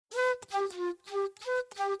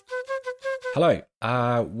Hello,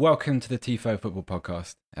 welcome to the TIFO Football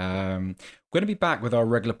Podcast. We're going to be back with our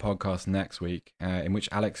regular podcast next week, in which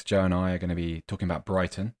Alex, Joe, and I are going to be talking about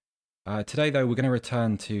Brighton. Today, though, we're going to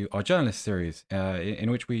return to our journalist series,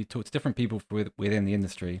 in which we talk to different people within the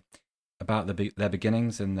industry about their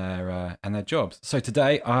beginnings and their jobs. So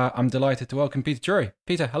today, I'm delighted to welcome Peter Drury.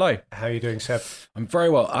 Peter, hello. How are you doing, Seb? I'm very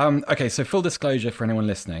well. Okay, so full disclosure for anyone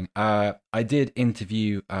listening, I did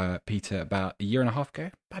interview Peter about a year and a half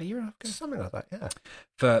ago. Something like that,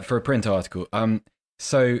 yeah. For a print article.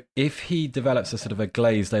 So if he develops a sort of a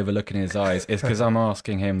glazed over look in his eyes, it's because I'm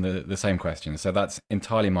asking him the same question. So that's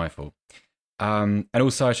entirely my fault. And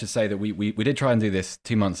also I should say that we did try and do this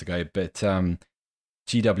 2 months ago, but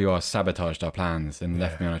GWR sabotaged our plans and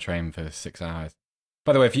left me on a train for 6 hours.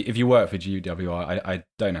 By the way, if you work for GWR, I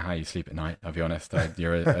don't know how you sleep at night, I'll be honest.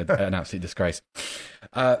 You're an absolute disgrace.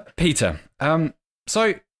 Peter,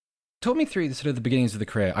 so talk me through the beginnings of the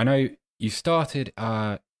career. I know you started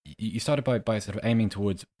by sort of aiming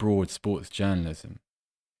towards broad sports journalism.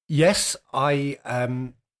 Yes, I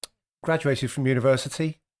graduated from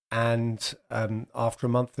university, and after a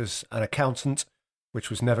month as an accountant, which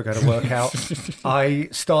was never going to work out, I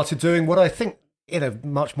started doing what I think, in a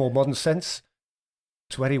much more modern sense,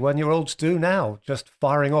 21-year-olds do now, just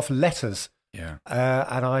firing off letters. Yeah.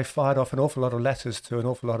 And I fired off an awful lot of letters to an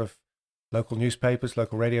awful lot of local newspapers,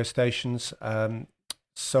 local radio stations,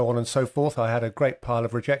 so on and so forth. I had a great pile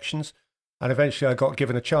of rejections, and eventually I got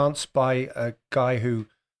given a chance by a guy who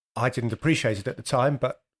I didn't appreciate it at the time,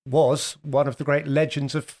 but was one of the great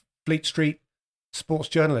legends of Fleet Street sports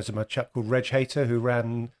journalism, a chap called Reg Hayter, who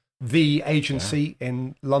ran the agency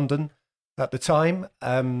in London at the time.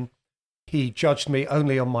 He judged me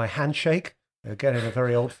only on my handshake, again in a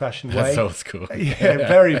very old-fashioned way. That's old school. Yeah,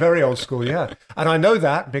 very, very old school, yeah. And I know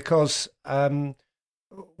that because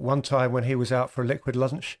one time when he was out for a liquid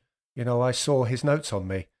lunch, I saw his notes on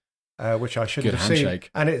me, which I shouldn't have handshake.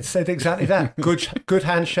 seen. And it said exactly that. Good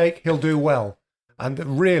handshake, he'll do well.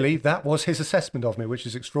 And really, that was his assessment of me, which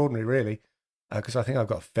is extraordinary, really, because I think I've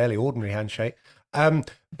got a fairly ordinary handshake.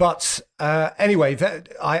 But anyway,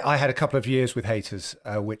 I had a couple of years with Haters,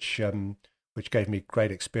 which gave me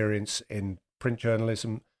great experience in print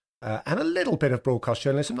journalism and a little bit of broadcast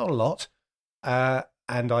journalism, not a lot.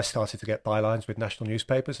 And I started to get bylines with national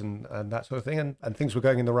newspapers and that sort of thing, and things were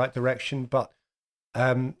going in the right direction. But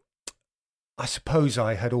I suppose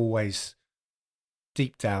I had always,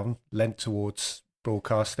 deep down, leant towards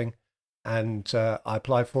broadcasting. And I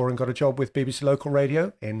applied for and got a job with BBC Local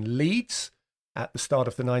Radio in Leeds at the start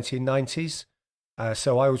of the 1990s.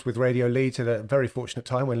 So I was with Radio Leeds at a very fortunate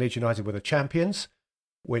time when Leeds United were the champions,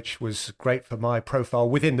 which was great for my profile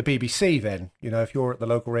within the BBC then. If you're at the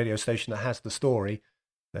local radio station that has the story,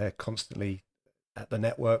 they're constantly at the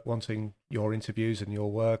network wanting your interviews and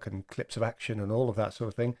your work and clips of action and all of that sort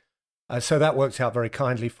of thing. So that worked out very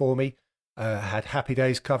kindly for me. Had happy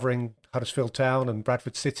days covering Huddersfield Town and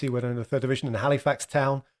Bradford City when in the third division, and Halifax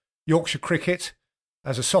Town, Yorkshire cricket.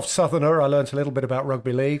 As a soft southerner, I learnt a little bit about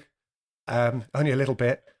rugby league, only a little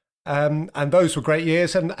bit. And those were great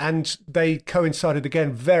years, and they coincided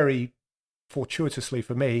again very fortuitously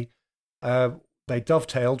for me. They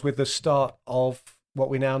dovetailed with the start of what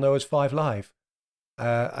we now know as 5 Live.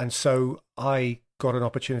 And so I got an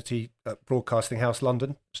opportunity at Broadcasting House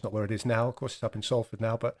London. It's not where it is now, of course, it's up in Salford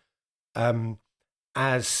now, but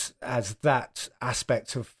as that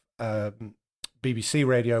aspect of BBC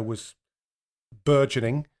radio was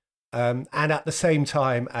burgeoning, and at the same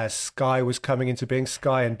time as Sky was coming into being,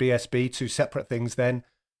 Sky and BSB, two separate things then,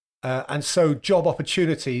 and so job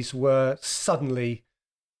opportunities were suddenly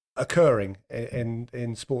occurring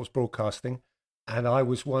in sports broadcasting, and I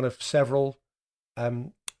was one of several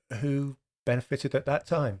who benefited at that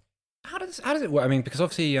time. How does it work? I mean, because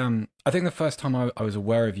obviously, I think the first time I was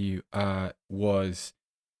aware of you was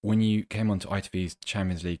when you came onto ITV's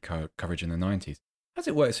Champions League coverage in the 90s. How does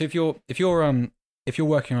it work? So if you're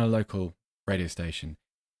working on a local radio station,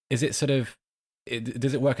 is it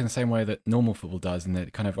does it work in the same way that normal football does, and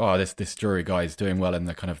that kind of this Drury guy is doing well in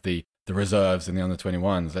the kind of the reserves and the under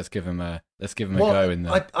 21s? Let's give him a go in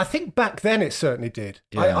the... I think back then it certainly did.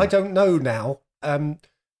 Yeah. I don't know now.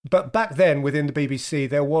 But back then, within the BBC,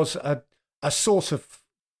 there was a sort of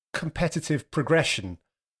competitive progression.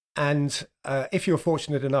 And if you were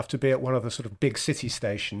fortunate enough to be at one of the sort of big city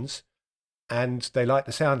stations and they liked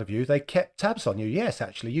the sound of you, they kept tabs on you. Yes,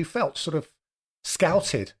 actually, you felt sort of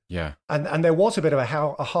scouted. Yeah. And there was a bit of a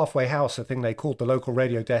halfway house, a thing they called the local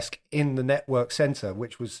radio desk in the network centre,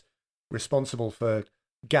 which was responsible for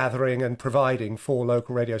gathering and providing for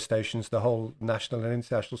local radio stations the whole national and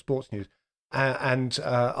international sports news. And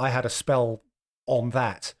I had a spell on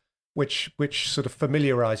that. which sort of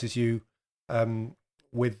familiarises you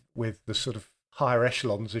with the sort of higher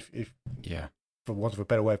echelons, if for want of a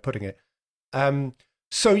better way of putting it.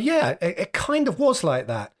 So yeah, it kind of was like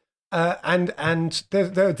that, and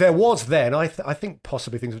there was then. I think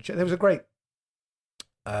possibly things have changed. There was a great.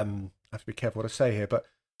 I have to be careful what I say here, but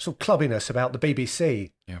sort of clubbiness about the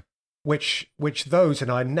BBC, which those,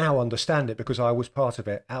 and I now understand it because I was part of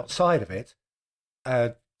it. Outside of it,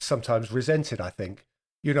 sometimes resented. I think,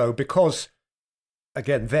 because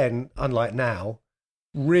again, then unlike now,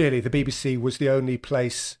 really the BBC was the only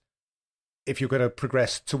place. If you're going to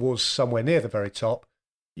progress towards somewhere near the very top,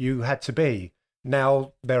 you had to be.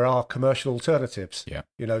 Now there are commercial alternatives.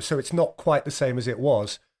 So it's not quite the same as it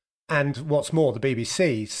was. And what's more, the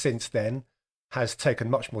BBC since then has taken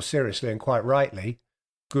much more seriously, and quite rightly,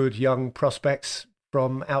 good young prospects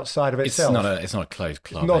from outside of itself. It's not a closed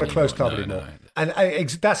club. It's not anymore. A closed club anymore. No. And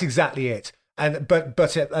that's exactly it. And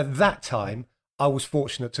but at that time, I was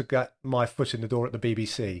fortunate to get my foot in the door at the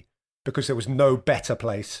BBC because there was no better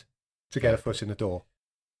place to get a foot in the door.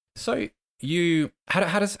 So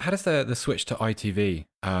how does the switch to ITV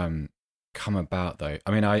come about though?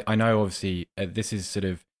 I mean, I know obviously this is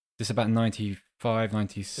about 95,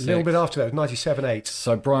 96. A little bit after that, 97, 8.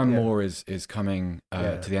 So Brian Moore is coming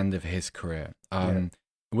to the end of his career.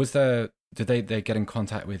 Was there? Did they get in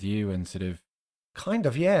contact with you and sort of? Kind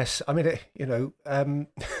of, yes. I mean,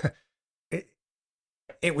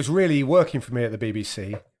 it was really working for me at the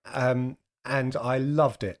BBC, and I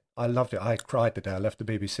loved it. I cried the day I left the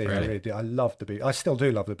BBC. Really? I really did. I loved the BBC. I still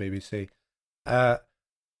do love the BBC.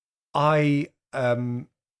 I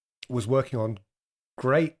was working on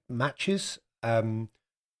great matches, and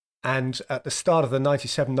at the start of the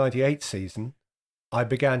 97-98 season, I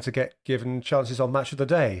began to get given chances on Match of the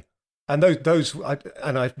Day, and those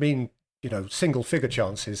I mean single figure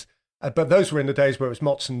chances, but those were in the days where it was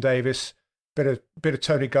Motson Davis. Bit of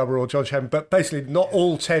Tony Gubber or John Chapman, but basically not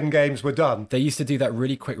all 10 games were done. They used to do that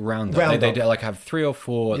really quick roundup. They'd like have 3 or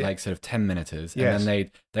 4 like sort of 10-minuters, and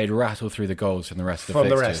then they'd rattle through the goals from the rest of the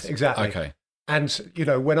fixtures. From the rest, exactly. Okay. And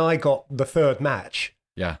when I got the third match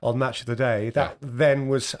on Match of the Day, that then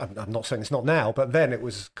was, I'm not saying it's not now, but then it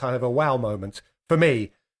was kind of a wow moment for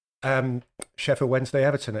me. Sheffield Wednesday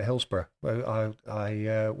Everton at Hillsborough, where I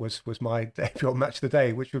was my debut on Match of the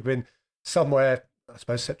Day, which would have been somewhere, I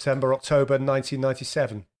suppose, September, October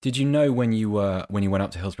 1997. Did you know when you went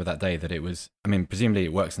up to Hillsborough that day that it was? I mean, presumably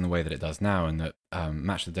it works in the way that it does now, and that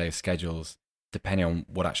Match of the Day schedules depending on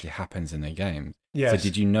what actually happens in the game. Yes. So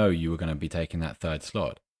did you know you were going to be taking that third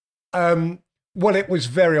slot? Well, it was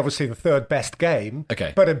very obviously the third best game.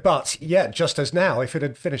 Okay. But yeah, just as now, if it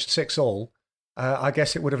had finished 6-6, I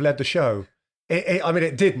guess it would have led the show. I mean,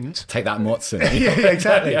 it didn't. Take that, Motson. Yeah,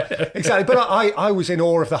 exactly, exactly. But I was in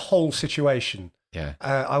awe of the whole situation. Yeah.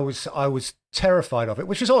 I was terrified of it,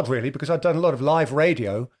 which is odd, really, because I'd done a lot of live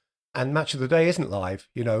radio, and Match of the Day isn't live,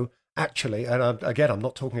 actually. And again, I'm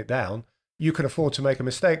not talking it down. You can afford to make a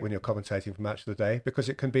mistake when you're commentating for Match of the Day because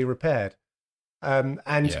it can be repaired.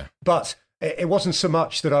 But it wasn't so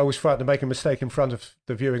much that I was frightened to make a mistake in front of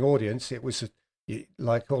the viewing audience. It was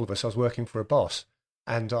like all of us. I was working for a boss,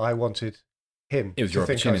 and I wanted him. It was your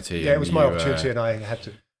opportunity. It was my opportunity, and I had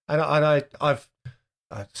to. And I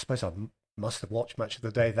suppose I must have watched Match of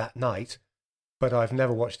the Day that night, but I've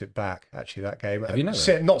never watched it back. Actually, that game. Have you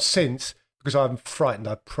never? Not since, because I'm frightened.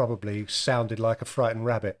 I probably sounded like a frightened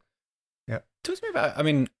rabbit. Yeah. Talk to me about. I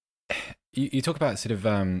mean, you talk about sort of.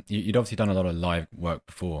 You'd obviously done a lot of live work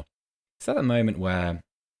before. Is that a moment where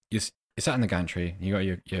you're sat in the gantry? You got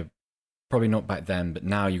your probably not back then, but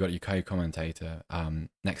now you got your co-commentator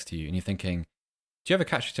next to you, and you're thinking. Do you ever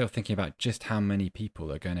catch yourself thinking about just how many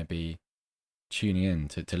people are going to be tuning in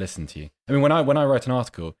to listen to you? I mean, when I write an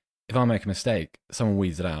article, if I make a mistake, someone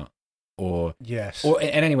weeds it out, or and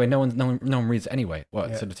anyway, no one reads it anyway.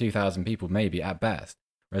 Sort of 2,000 people maybe at best.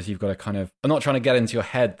 Whereas you've got to kind of, I'm not trying to get into your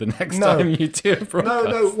head the next time you do a broadcast.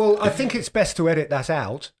 No. Well, I think it's best to edit that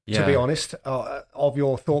out, to be honest, of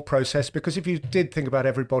your thought process, because if you did think about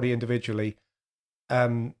everybody individually,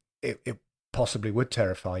 it possibly would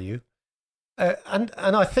terrify you. And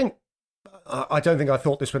I think, I don't think I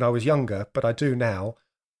thought this when I was younger, but I do now.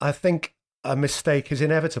 I think a mistake is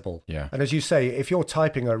inevitable. Yeah. And as you say, if you're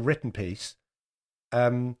typing a written piece,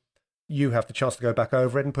 you have the chance to go back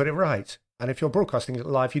over it and put it right. And if you're broadcasting it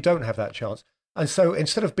live, you don't have that chance. And so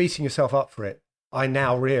instead of beating yourself up for it, I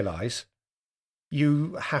now realise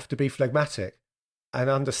you have to be phlegmatic and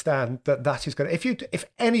understand that is going to... If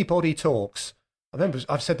anybody talks... I remember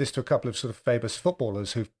I've said this to a couple of sort of famous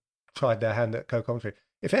footballers who've tried their hand at co-commentary.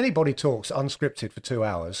 If anybody talks unscripted for 2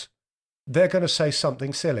 hours, they're going to say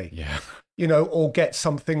something silly. Yeah. or get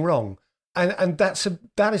something wrong. And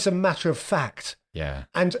that is a matter of fact. Yeah.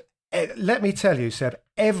 And let me tell you, Seb,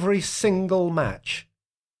 every single match,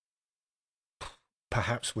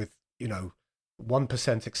 perhaps with,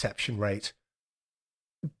 1% exception rate,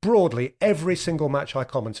 broadly, every single match I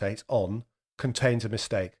commentate on contains a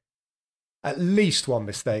mistake. At least one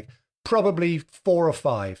mistake, probably 4 or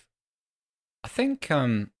 5. I think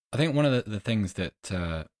one of the things that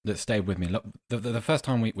stayed with me, the first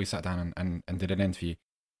time we sat down and did an interview,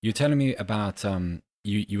 you were telling me about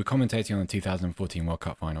you were commentating on the 2014 World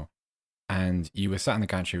Cup final, and you were sat in the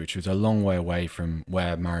gantry, which was a long way away from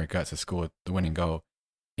where Mario Götze scored the winning goal.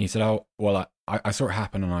 And he said, "Oh, well, I saw it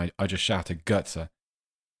happen, and I just shouted Götze."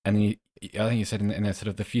 And then I think you said in the sort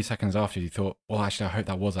of the few seconds after, you thought, "Well, actually, I hope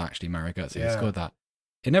that was actually Mario Götze who scored that."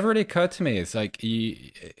 It never really occurred to me. It's like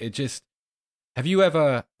have you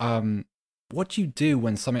ever? What do you do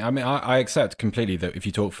when something? I mean, I accept completely that if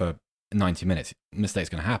you talk for 90 minutes, mistakes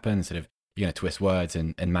going to happen. Sort of, you're going to twist words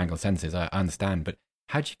and mangle sentences. I understand, but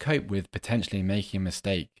how do you cope with potentially making a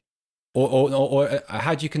mistake, or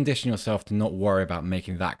how do you condition yourself to not worry about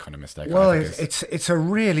making that kind of mistake? Well, it's a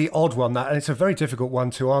really odd one, and it's a very difficult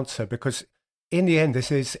one to answer, because in the end,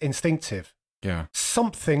 this is instinctive. Yeah.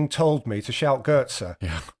 Something told me to shout Götze.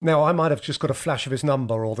 Yeah. Now, I might have just got a flash of his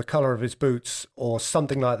number or the colour of his boots or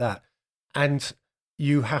something like that. And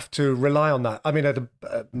you have to rely on that. I mean, at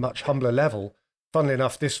a much humbler level, funnily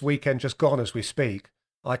enough, this weekend just gone as we speak,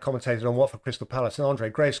 I commentated on Watford Crystal Palace, and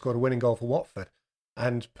Andre Gray scored a winning goal for Watford.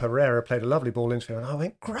 And Pereira played a lovely ball into him, and I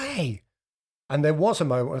went, Gray! And there was a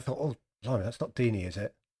moment where I thought, oh, blimey, that's not Deeney, is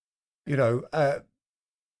it?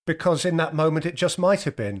 Because in that moment, it just might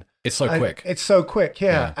have been. It's so quick. It's so quick,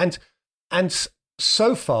 yeah. And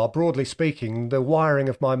so far, broadly speaking, the wiring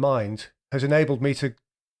of my mind has enabled me to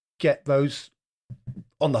get those,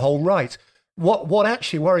 on the whole, right. What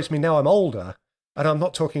actually worries me now I'm older, and I'm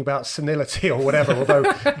not talking about senility or whatever, although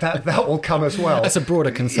that will come as well. That's a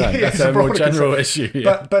broader concern. That's a more general issue.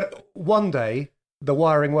 Yeah. But one day, the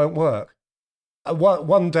wiring won't work.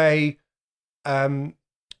 One day,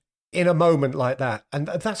 in a moment like that, and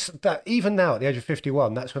that. Even now, at the age of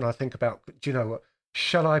 51, that's when I think about, do you know what?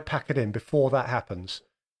 Shall I pack it in before that happens?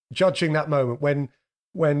 Judging that moment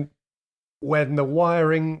when the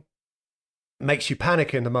wiring makes you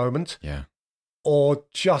panic in the moment, or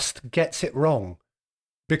just gets it wrong,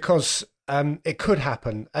 because it could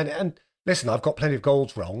happen. And listen, I've got plenty of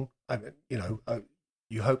goals wrong.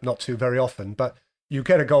 You hope not to very often, but you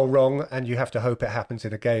get a goal wrong, and you have to hope it happens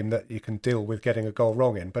in a game that you can deal with getting a goal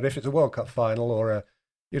wrong in. But if it's a World Cup final, or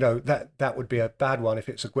that would be a bad one. If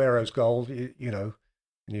it's Aguero's goal, and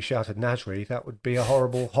you shouted Nasri, that would be a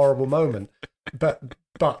horrible, horrible moment.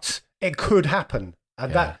 But it could happen,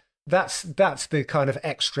 and that's the kind of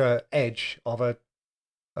extra edge of a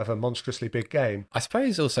monstrously big game. I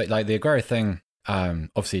suppose also, like, the Aguero thing.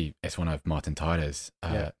 Obviously, it's one of Martin Tyler's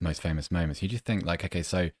most famous moments. You just think, like, okay,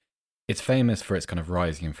 so it's famous for its kind of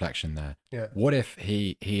rising inflection there. Yeah. What if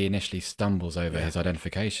he initially stumbles over his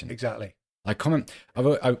identification? Exactly. Like,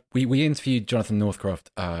 we interviewed Jonathan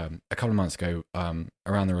Northcroft a couple of months ago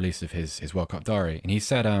around the release of his World Cup diary, and he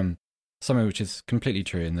said something which is completely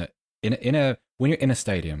true, in that when you're in a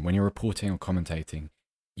stadium, when you're reporting or commentating,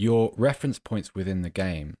 your reference points within the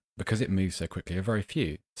game, because it moves so quickly, are very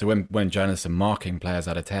few. So when journalists are marking players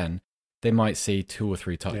out of 10, they might see 2 or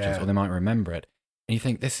 3 touches, or they might remember it. And you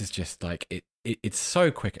think, this is just like, it's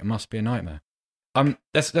so quick, it must be a nightmare.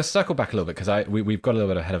 Let's circle back a little bit, because we've got a little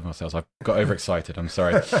bit ahead of ourselves. I've got overexcited, I'm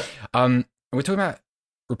sorry. We're talking about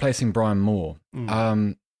replacing Brian Moore.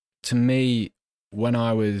 To me,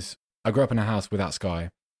 I grew up in a house without Sky.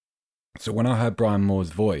 So when I heard Brian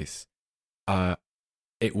Moore's voice,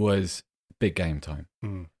 it was big game time.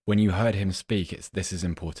 When you heard him speak, this is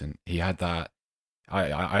important. He had that.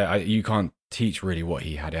 You can't teach really what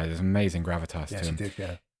he had. He had this amazing gravitas to him. Yes, he did.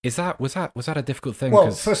 Yeah. Was that a difficult thing?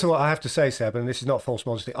 Well, first of all, I have to say, Seb, and this is not false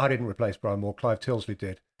modesty, I didn't replace Brian Moore. Clive Tilsley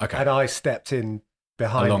did. Okay. And I stepped in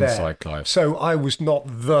behind alongside Clive. So I was not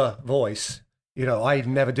the voice. I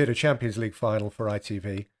never did a Champions League final for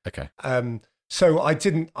ITV. Okay. So I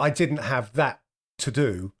didn't have that to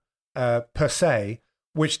do per se,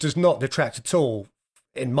 which does not detract at all,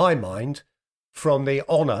 in my mind, from the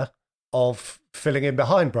honour of filling in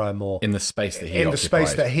behind Brian Moore in the space that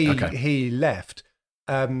he left,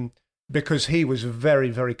 because he was a very,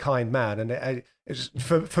 very kind man, and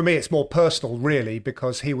for me it's more personal, really,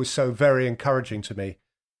 because he was so very encouraging to me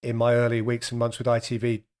in my early weeks and months with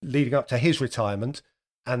ITV, leading up to his retirement,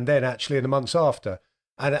 and then actually in the months after,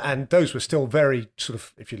 and those were still very sort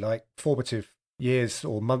of, if you like, formative years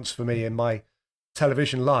or months for me in my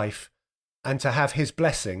television life, and to have his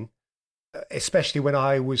blessing especially when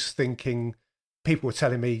I was thinking, people were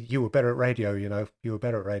telling me, you were better at radio, you were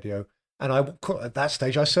better at radio. And at that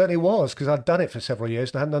stage, I certainly was, because I'd done it for several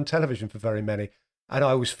years and I hadn't done television for very many. And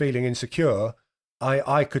I was feeling insecure.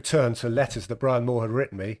 I could turn to letters that Brian Moore had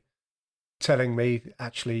written me, telling me,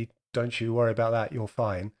 actually, don't you worry about that, you're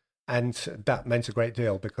fine. And that meant a great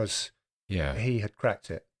deal because he had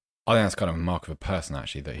cracked it. I think that's kind of a mark of a person,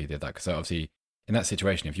 actually, that he did that. Because obviously, in that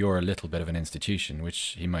situation, if you're a little bit of an institution,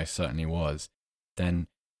 which he most certainly was, then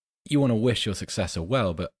you want to wish your successor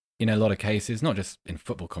well. But in a lot of cases, not just in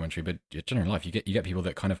football commentary, but your general life, you get people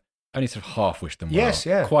that kind of only sort of half wish them well. Yes,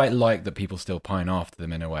 yeah. Quite like that people still pine after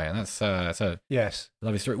them in a way. And that's a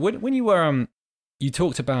lovely story. When you were, you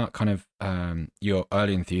talked about kind of your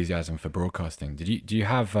early enthusiasm for broadcasting. Did you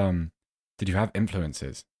have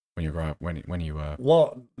influences when you grew up? When you were?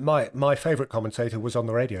 Well, my favourite commentator was on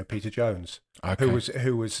the radio, Peter Jones, okay.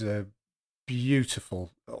 who was a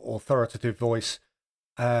beautiful, authoritative voice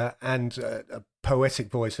and a poetic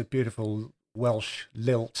voice, a beautiful Welsh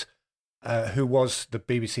lilt, who was the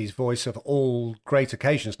BBC's voice of all great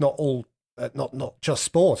occasions. Not just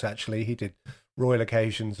sport. Actually, he did royal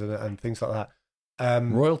occasions and things like that.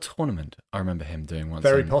 Royal Tournament, I remember him doing once.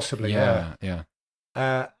 Very possibly, yeah.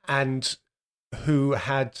 And who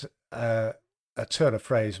had a turn of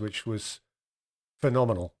phrase which was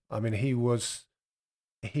phenomenal. I mean, he was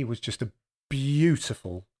just a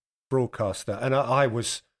beautiful broadcaster, and I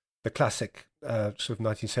was the classic sort of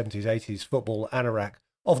 1970s, 80s football anorak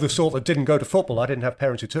of the sort that didn't go to football. I didn't have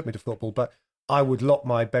parents who took me to football, but I would lock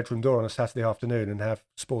my bedroom door on a Saturday afternoon and have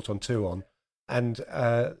Sport on 2 on and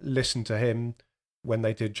listen to him when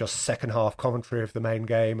they did just second half commentary of the main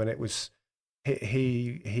game, and it was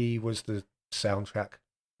he was the soundtrack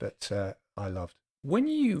that I loved. When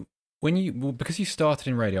you because you started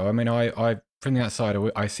in radio, I mean, I from the outside,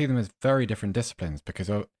 I see them as very different disciplines because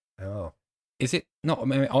is it not? I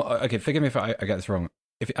mean, okay, forgive me if I get this wrong.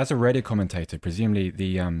 If as a radio commentator, presumably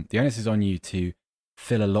the onus is on you to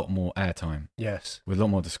fill a lot more airtime. Yes, with a lot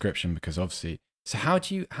more description because obviously. So how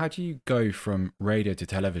do you go from radio to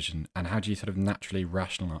television, and how do you sort of naturally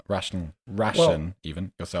ration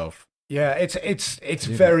even yourself? Yeah, it's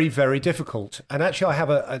very, very difficult. And actually, I have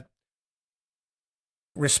a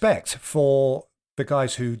respect for the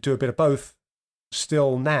guys who do a bit of both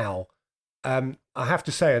still now. I have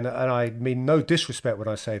to say, and I mean no disrespect when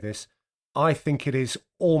I say this, I think it is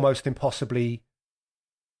almost impossible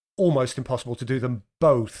to do them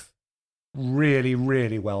both really,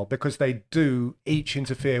 really well, because they do each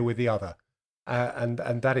interfere with the other. And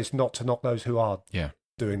that is not to knock those who are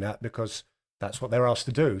doing that, because that's what they're asked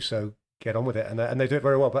to do. So get on with it. And they do it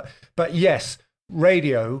very well. But yes,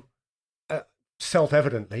 radio,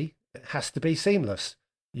 self-evidently, has to be seamless.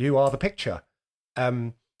 You are the picture.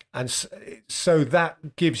 And so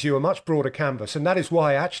that gives you a much broader canvas. And that is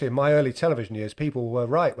why, actually, in my early television years, people were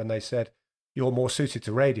right when they said, you're more suited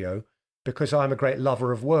to radio, because I'm a great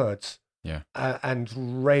lover of words. Yeah.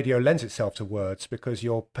 And radio lends itself to words because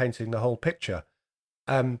you're painting the whole picture.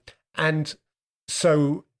 And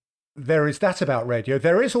so there is that about radio.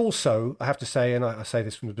 There is also, I have to say, and I say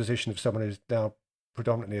this from the position of someone who's now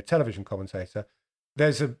predominantly a television commentator,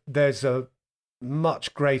 there's a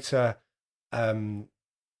much greater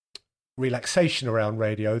relaxation around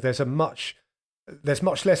radio. There's much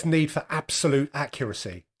less need for absolute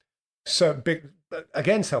accuracy. So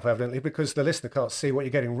again, self-evidently, because the listener can't see what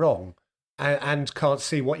you're getting wrong and can't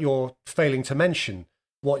see what you're failing to mention.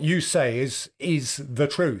 What you say is the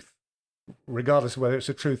truth, regardless of whether it's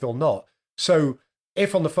the truth or not. So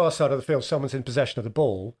if on the far side of the field someone's in possession of the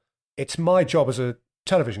ball, it's my job as a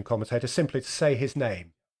television commentator simply to say his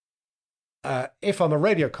name. If I'm a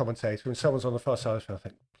radio commentator and someone's on the far side of the field, I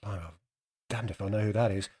think, oh, damned if I know who that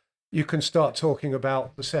is. You can start talking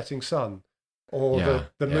about the setting sun, or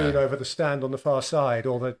the moon over the stand on the far side,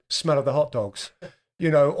 or the smell of the hot dogs.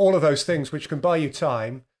 All of those things which can buy you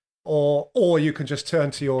time, or you can just turn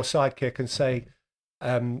to your sidekick and say,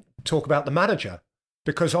 talk about the manager.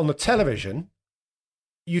 Because on the television,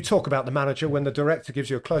 you talk about the manager when the director gives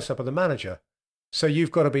you a close-up of the manager. So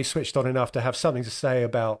you've got to be switched on enough to have something to say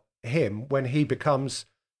about him when he becomes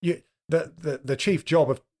the chief job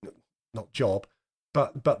of, not job,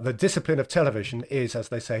 but the discipline of television is, as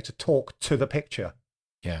they say, to talk to the picture.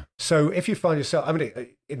 Yeah. So if you find yourself, I mean,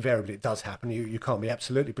 invariably it does happen, you can't be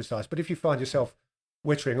absolutely precise, but if you find yourself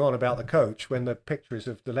wittering on about the coach when the picture is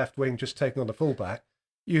of the left wing just taking on the fullback,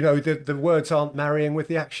 the words aren't marrying with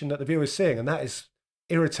the action that the viewer's seeing, and that is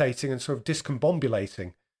irritating and sort of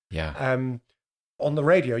discombobulating. Yeah. On the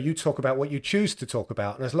radio, you talk about what you choose to talk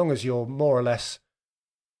about, and as long as you're more or less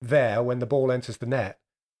there when the ball enters the net,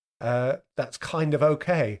 that's kind of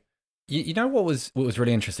okay. You know what was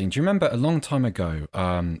really interesting? Do you remember a long time ago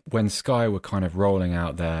when Sky were kind of rolling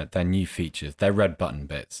out their new features, their red button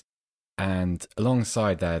bits, and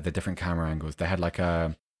alongside the different camera angles, they had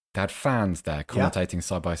they had fans there commentating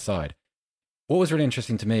side by side. What was really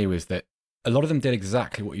interesting to me was that a lot of them did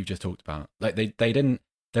exactly what you've just talked about. Like they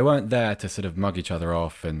weren't there to sort of mug each other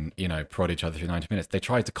off and prod each other through 90 minutes. They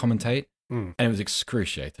tried to commentate, and it was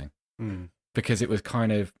excruciating because it was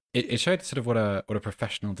kind of it showed sort of what a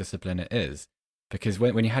professional discipline it is. Because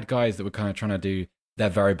when you had guys that were kind of trying to do their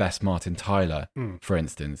very best Martin Tyler, for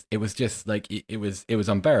instance, it was just like it was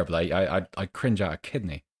unbearable. I cringe out a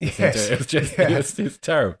kidney. Yes. It was just it was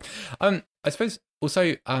terrible. I suppose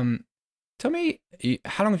also tell me,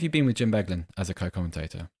 how long have you been with Jim Beglin as a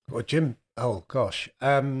co-commentator? Well, Jim, oh gosh.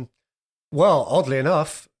 Well, oddly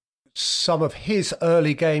enough, some of his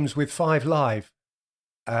early games with Five Live,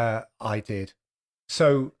 I did.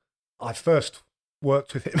 So I first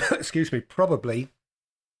worked with him, excuse me, probably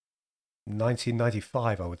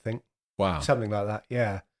 1995, I would think. Wow. Something like that,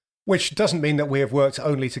 yeah. Which doesn't mean that we have worked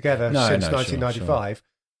only together since 1995, sure.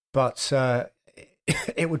 But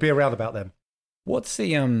it would be around about then. What's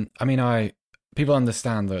the people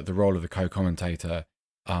understand the role of the co-commentator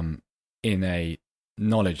in a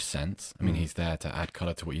knowledge sense. I mean, he's there to add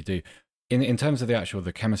color to what you do. In terms of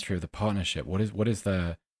the chemistry of the partnership, what is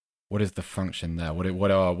the function there?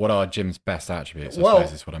 What are Jim's best attributes? I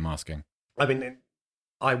suppose is what I'm asking. I mean,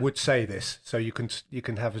 I would say this, so you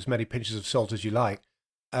can have as many pinches of salt as you like,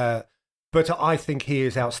 but I think he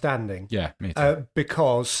is outstanding. Yeah, me too.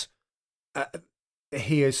 Because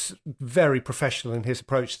he is very professional in his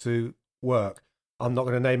approach to work. I'm not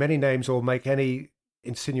going to name any names or make any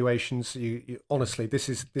insinuations. You honestly, this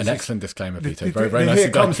is an excellent disclaimer, Peter. Very, very nicely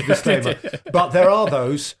done. Here comes the disclaimer. But there are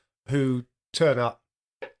those who turn up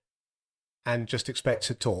and just expect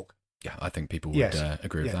to talk. Yeah, I think people would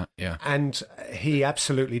agree with that. Yeah, and he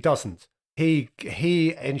absolutely doesn't. He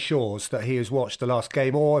ensures that he has watched the last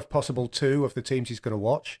game, or if possible, two of the teams he's going to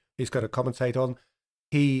watch. He's going to commentate on.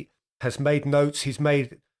 He has made notes. He's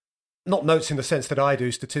made not notes in the sense that I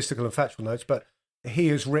do, statistical and factual notes, but he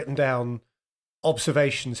has written down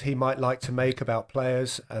observations he might like to make about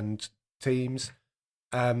players and teams.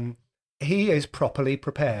 He is properly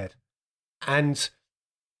prepared, and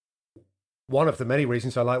one of the many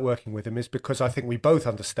reasons I like working with him is because I think we both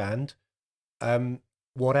understand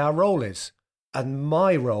what our role is. And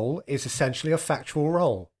my role is essentially a factual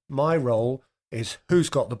role. My role is who's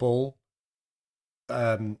got the ball,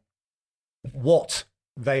 what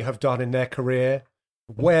they have done in their career,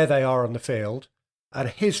 where they are on the field, and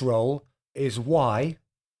his role is why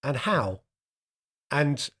and how.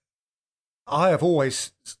 And I have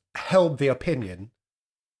always held the opinion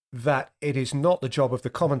that it is not the job of the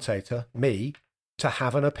commentator, me, to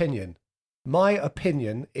have an opinion. My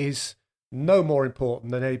opinion is no more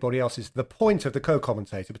important than anybody else's. The point of the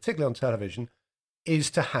co-commentator, particularly on television, is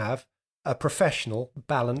to have a professional,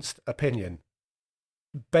 balanced opinion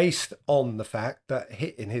based on the fact that,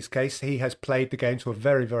 in his case, he has played the game to a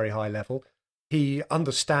very, very high level. He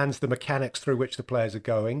understands the mechanics through which the players are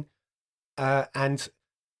going, and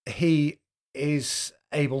he is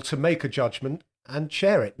able to make a judgment and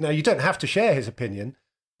share it. Now, you don't have to share his opinion,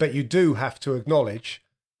 but you do have to acknowledge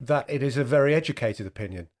that it is a very educated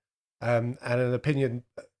opinion, and an opinion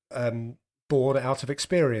born out of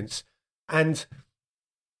experience. And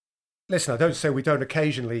listen, I don't say we don't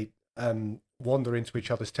occasionally wander into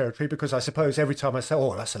each other's territory, because I suppose every time I say,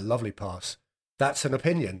 oh, that's a lovely pass, that's an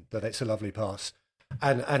opinion that it's a lovely pass.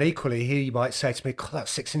 And equally, he might say to me, God,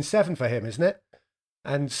 that's 6 in 7 for him, isn't it?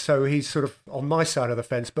 And so he's sort of on my side of the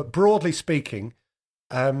fence. But broadly speaking,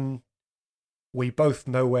 we both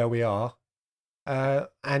know where we are.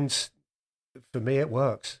 And for me, it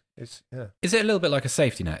works. It's Is it a little bit like a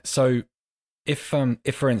safety net? So if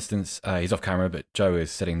for instance, he's off camera, but Joe is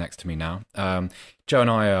sitting next to me now. Joe and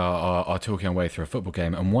I are talking our way through a football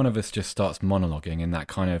game, and one of us just starts monologuing in that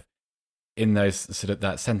kind of, in those sort of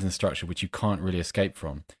that sentence structure which you can't really escape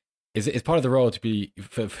from. Is part of the role to be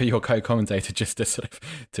for your co-commentator just to sort of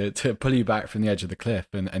to pull you back from the edge of the cliff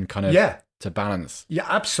and kind of to balance? Yeah,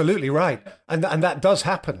 absolutely right. And that does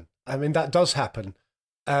happen. I mean, that does happen.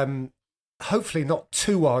 Hopefully not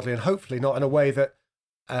too wildly, and hopefully not in a way that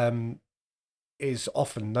is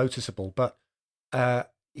often noticeable. But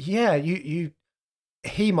he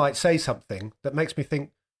might say something that makes me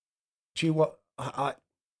think, gee, what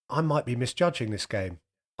I might be misjudging this game.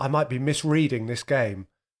 I might be misreading this game.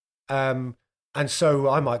 And so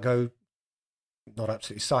I might go, not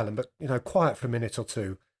absolutely silent, but quiet for a minute or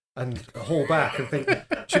two, and haul back and think,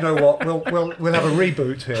 Do you know what? We'll have a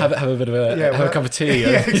reboot here. Have a bit of a cup of tea.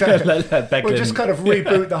 Yeah, exactly. let we'll just kind of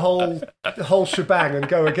reboot the whole shebang and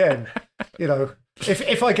go again. You know,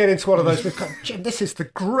 if I get into one of those, Jim, this is the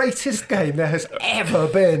greatest game there has ever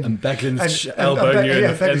been. And Beglin's elbowing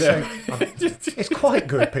you. It's quite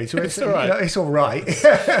good, Peter. It's all right. It's all right.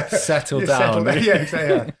 Settle down. Yeah,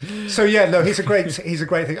 exactly. Yeah. So yeah, no, he's a great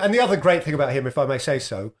thing. And the other great thing about him, if I may say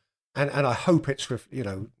so, and I hope it's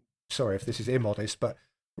sorry if this is immodest, but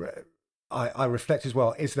I reflect as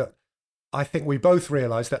well, is that I think we both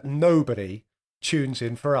realise that nobody tunes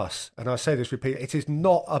in for us. And I say this repeatedly, it is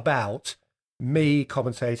not about me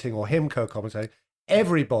commentating or him co-commentating.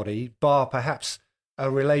 Everybody, bar perhaps a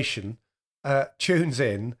relation, tunes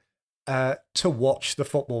in to watch the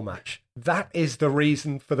football match. That is the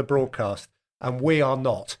reason for the broadcast, and we are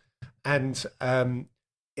not. And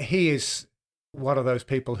he is one of those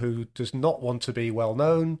people who does not want to be well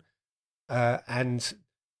known, and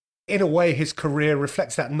in a way his career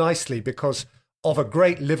reflects that nicely, because of a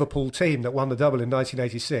great Liverpool team that won the double in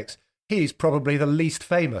 1986, he's probably the least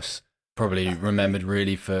famous. Probably remembered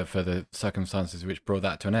really for the circumstances which brought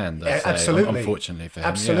that to an end. Absolutely. Unfortunately for him.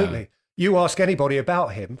 Absolutely. Yeah. You ask anybody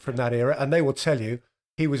about him from that era and they will tell you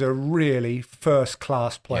he was a really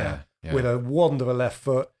first-class player with a wand of a left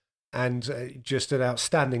foot and just an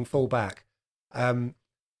outstanding full-back.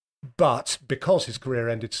 But because his career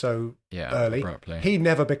ended so early, abruptly, he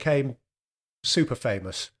never became super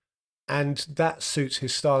famous. And that suits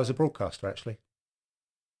his style as a broadcaster, actually.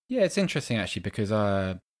 Yeah, it's interesting, actually, because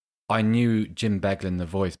I knew Jim Beglin, the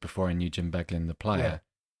voice, before I knew Jim Beglin, the player.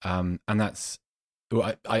 Yeah. And that's...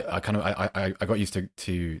 Well, I got used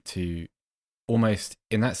to almost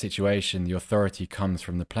in that situation, the authority comes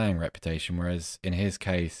from the playing reputation, whereas in his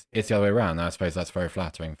case, it's the other way around. Now, I suppose that's very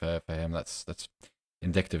flattering for him. That's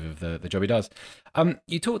indicative of the job he does.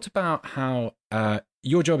 You talked about how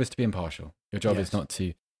your job is to be impartial. Your job is not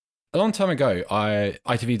to... A long time ago,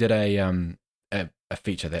 ITV did a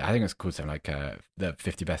feature that I think it's called something like the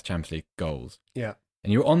 50 best Champions League goals. Yeah.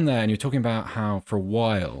 And you were on there and you're talking about how for a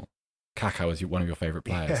while Kaká was one of your favourite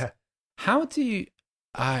players. Yeah. How do you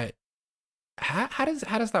how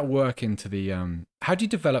does that work into the how do you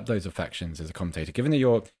develop those affections as a commentator, given that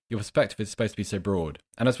your perspective is supposed to be so broad?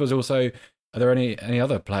 And I suppose also, are there any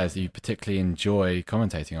other players that you particularly enjoy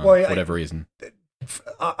commentating on for whatever reason?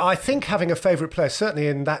 I think having a favourite player, certainly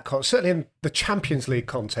in the Champions League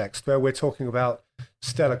context, where we're talking about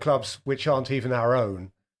stellar clubs which aren't even our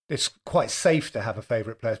own, it's quite safe to have a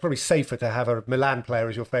favourite player. It's probably safer to have a Milan player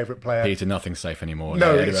as your favourite player. Peter, nothing's safe anymore.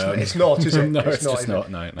 No, it's not, is it? No, it's just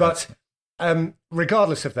not. No. But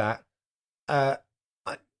regardless of that,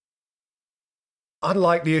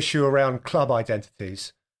 unlike the issue around club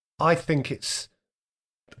identities, I mean,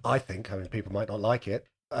 people might not like it.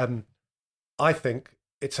 I think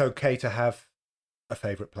it's okay to have a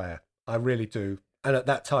favourite player. I really do. And at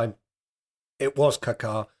that time, it was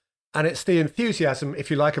Kaká. And it's the enthusiasm,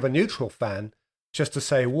 if you like, of a neutral fan, just to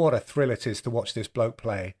say what a thrill it is to watch this bloke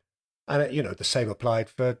play. And, the same applied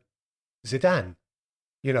for Zidane.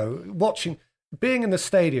 Being in the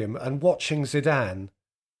stadium and watching Zidane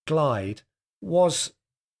glide was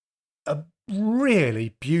a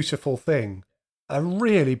really beautiful thing. And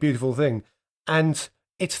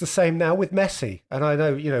it's the same now with Messi. And I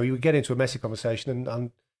know, you would get into a Messi conversation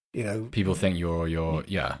and people think you're you're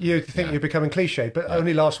becoming cliche, but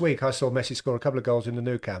only last week I saw Messi score a couple of goals in the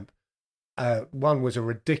Nou Camp. One was a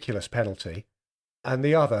ridiculous penalty, and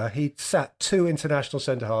the other, he sat two international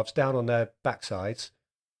centre-halves down on their backsides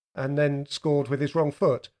and then scored with his wrong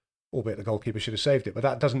foot, albeit the goalkeeper should have saved it, but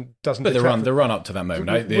that doesn't But the run up to that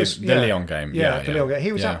moment, the Lyon game. The Lyon game.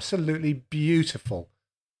 He was absolutely beautiful.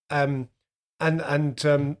 And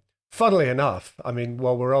funnily enough, I mean,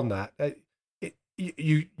 while we're on that,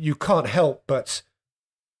 you can't help but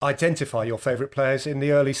identify your favourite players in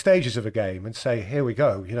the early stages of a game and say, here we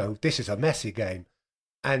go, this is a Messi game.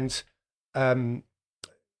 And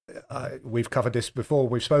we've covered this before,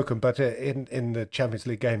 we've spoken, but in the Champions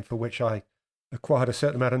League game for which I acquired a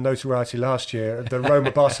certain amount of notoriety last year, the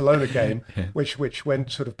Roma-Barcelona game, which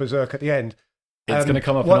went sort of berserk at the end. It's going to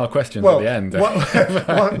come up in our questions at the end.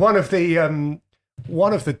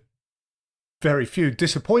 One of the very few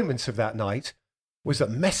disappointments of that night was that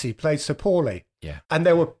Messi played so poorly. Yeah. And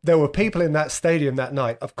there were people in that stadium that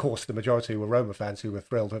night, of course the majority were Roma fans who were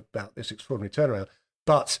thrilled about this extraordinary turnaround,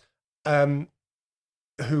 but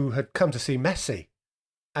who had come to see Messi.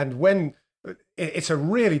 And when it's a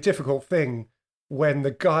really difficult thing when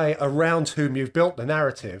the guy around whom you've built the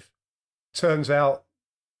narrative turns out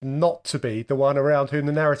not to be the one around whom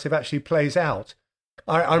the narrative actually plays out.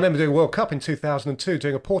 I remember doing World Cup in 2002,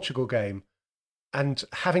 doing a Portugal game, and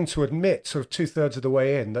having to admit sort of 2/3 of the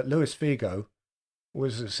way in that Luis Figo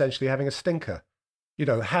was essentially having a stinker. You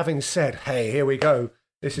know, having said, hey, here we go,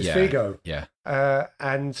 this is Figo. Yeah.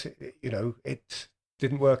 And, you know, it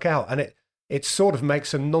didn't work out. And it sort of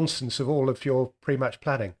makes a nonsense of all of your pre-match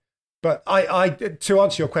planning. But to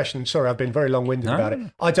answer your question, sorry, I've been very long-winded about it.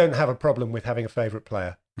 I don't have a problem with having a favourite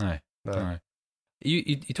player. No.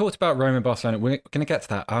 You talked about Roma and Barcelona. We're going to get to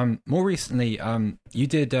that. More recently, you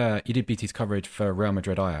did BT's coverage for Real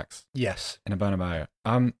Madrid Ajax. Yes. In a Bernabeu.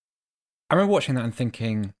 I remember watching that and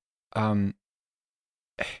thinking, how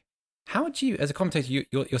would you, as a commentator,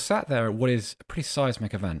 you're sat there at what is a pretty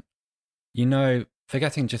seismic event. You know,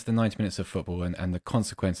 forgetting just the 90 minutes of football and the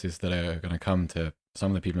consequences that are going to come to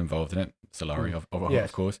some of the people involved in it, Solari, of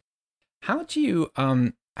course. How do you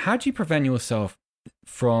prevent yourself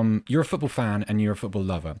from, you're a football fan and you're a football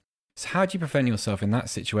lover, so how do you prevent yourself in that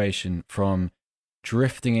situation from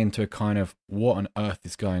drifting into a kind of what on earth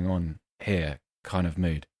is going on here kind of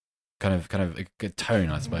mood, kind of a good tone,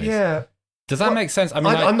 I suppose? Yeah. Does that make sense? I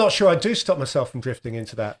mean, I'm not sure I do stop myself from drifting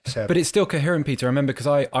into that, Seb. But it's still coherent, Peter. I remember because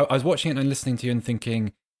I was watching it and listening to you and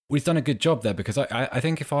thinking, well, he's done a good job there, because I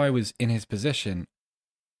think if I was in his position,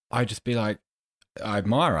 I'd just be like, I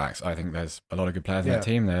admire Ajax. I think there's a lot of good players in that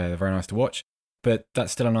team. They're very nice to watch. But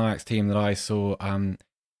that's still an Ajax team that I saw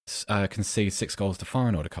concede 6 goals to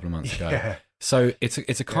Feyenoord a couple of months ago. Yeah. So it's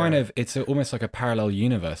a kind of, it's almost like a parallel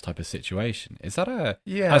universe type of situation. Is that a...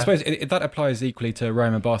 Yeah. I suppose that applies equally to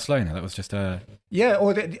Roma and Barcelona. That was just a... Yeah,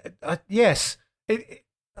 or yes.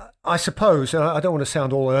 I suppose, I don't want to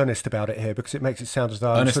sound all earnest about it here because it makes it sound as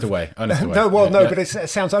though... Earnest away. But it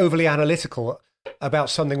sounds overly analytical about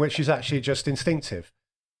something which is actually just instinctive.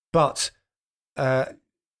 But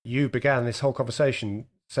you began this whole conversation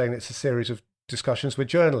saying it's a series of discussions with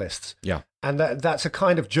journalists. Yeah. And that's a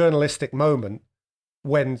kind of journalistic moment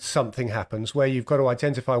when something happens where you've got to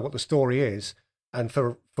identify what the story is. And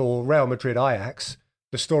for Real Madrid Ajax,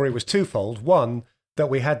 the story was twofold. One, that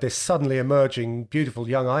we had this suddenly emerging beautiful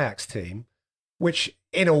young Ajax team, which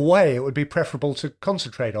in a way it would be preferable to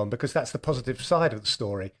concentrate on because that's the positive side of the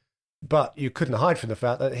story. But you couldn't hide from the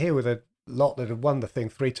fact that here were the lot that had won the thing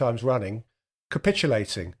 3 times running,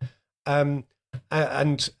 capitulating. And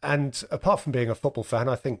apart from being a football fan,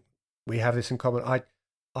 I think we have this in common.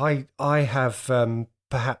 I have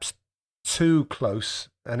perhaps too close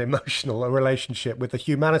and emotional a relationship with the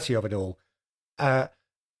humanity of it all,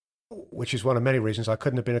 which is one of many reasons I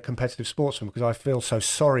couldn't have been a competitive sportsman, because I feel so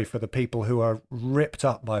sorry for the people who are ripped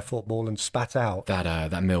up by football and spat out. That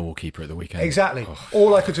Millwall keeper at the weekend. Exactly. Oh.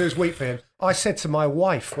 All I could do is weep for him. I said to my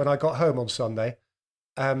wife when I got home on Sunday,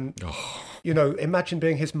 you know, imagine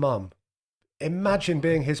being his mum. Imagine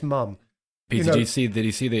being his mum. Peter, did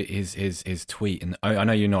you see his tweet? And I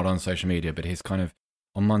know you're not on social media, but his kind of,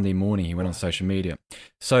 on Monday morning, he went on social media.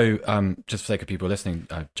 So just for the sake of people listening,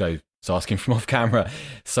 Joe's asking from off camera.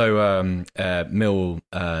 So Mill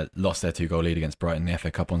lost their 2-goal lead against Brighton in the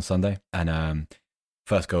FA Cup on Sunday. And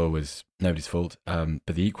first goal was nobody's fault. But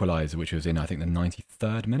the equaliser, which was in, I think, the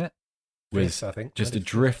 93rd minute, was just a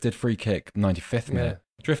drifted free kick, 95th minute.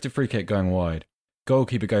 Drifted free kick going wide.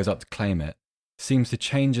 Goalkeeper goes up to claim it. Seems to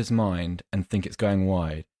change his mind and think it's going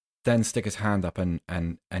wide, then stick his hand up and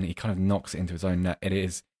he kind of knocks it into his own net.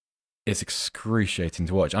 It's excruciating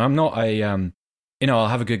to watch. And I'm not I'll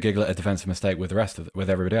have a good giggle at a defensive mistake with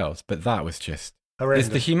everybody else, but that was just horrendous.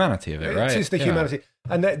 It's the humanity of it, right? It is the humanity.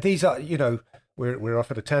 And these are, we're off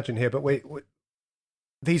at a tangent here, but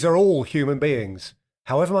these are all human beings.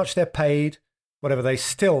 However much they're paid, whatever, they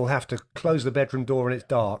still have to close the bedroom door when it's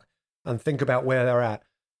dark and think about where they're at.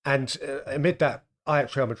 And amid that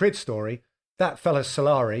Ajax Real Madrid story, that fella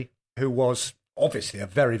Solari, who was obviously a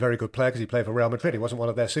very, very good player because he played for Real Madrid. He wasn't one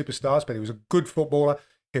of their superstars, but he was a good footballer.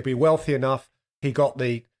 He'd be wealthy enough. He got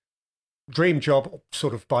the dream job,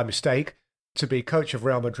 sort of by mistake, to be coach of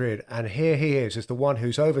Real Madrid. And here he is as the one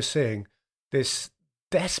who's overseeing this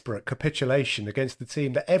desperate capitulation against the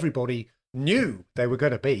team that everybody knew they were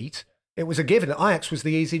going to beat. It was a given. Ajax was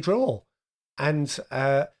the easy draw. And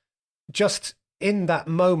just in that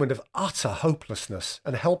moment of utter hopelessness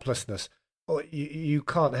and helplessness, you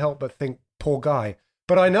can't help but think, poor guy.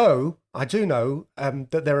 But I do know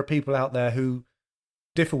that there are people out there who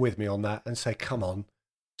differ with me on that and say, come on,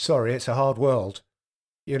 sorry, it's a hard world.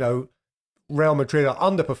 Real Madrid are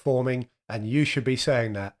underperforming and you should be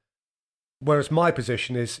saying that. Whereas my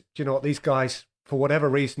position is, do you know what, these guys, for whatever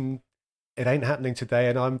reason, it ain't happening today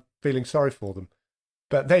and I'm feeling sorry for them.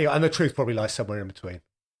 But there you go, and the truth probably lies somewhere in between.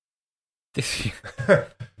 This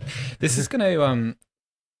is going to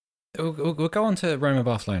we'll go on to Roma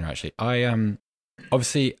Barcelona. Actually, I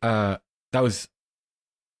obviously that was.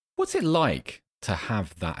 What's it like to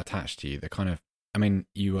have that attached to you? The kind of, I mean,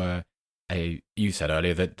 you said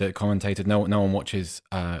earlier that the commentator, no one watches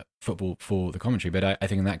football for the commentary, but I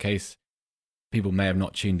think in that case, people may have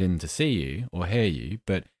not tuned in to see you or hear you,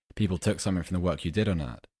 but people took something from the work you did on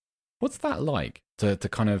that. What's that like to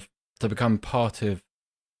become part of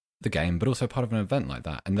the game, but also part of an event like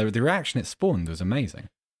that? And the reaction it spawned was amazing.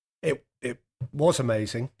 It was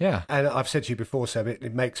amazing. Yeah. And I've said to you before, Seb,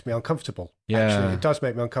 it makes me uncomfortable. Yeah. Actually, it does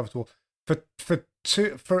make me uncomfortable for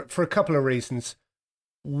a couple of reasons.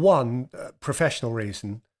 One professional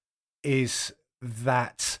reason is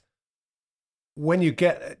that when you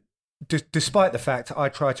get, despite the fact I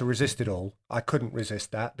tried to resist it all, I couldn't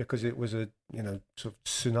resist that because it was a sort of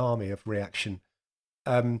tsunami of reaction,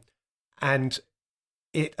 and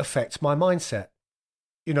it affects my mindset.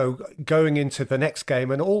 Going into the next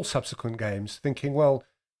game and all subsequent games, thinking, well,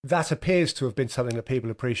 that appears to have been something that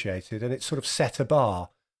people appreciated, and it sort of set a bar,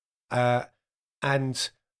 and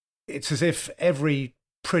it's as if every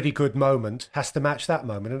pretty good moment has to match that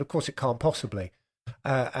moment, and of course it can't possibly.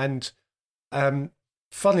 And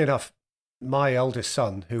funnily enough, my eldest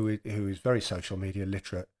son, who is very social media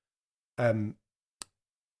literate,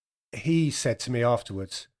 he said to me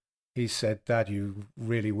afterwards, he said, "Dad, you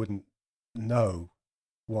really wouldn't know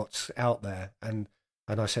what's out there." And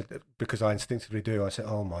I said, because I instinctively do, I said,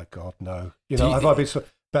 "Oh my God, no." I've been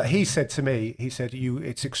but he said to me,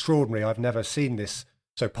 it's extraordinary. I've never seen this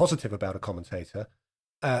so positive about a commentator.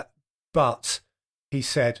 But he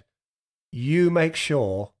said, "You make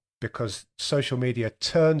sure, because social media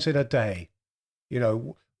turns in a day.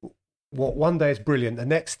 What one day is brilliant, the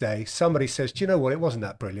next day somebody says, 'Do you know what? It wasn't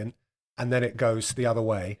that brilliant,' and then it goes the other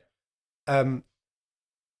way."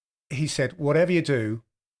 He said, "Whatever you do,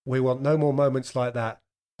 we want no more moments like that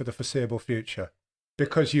for the foreseeable future,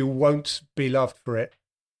 because you won't be loved for it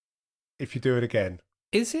if you do it again."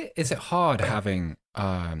 Is it hard having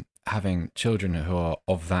children who are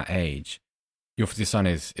of that age? Your son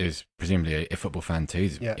is presumably a football fan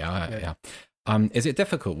too. Yeah. Is it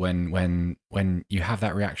difficult when you have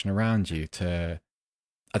that reaction around you to?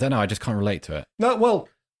 I don't know. I just can't relate to it. No, well,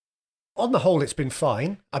 on the whole, it's been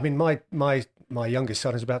fine. I mean, my youngest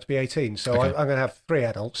son is about to be 18, so Okay. I'm going to have 3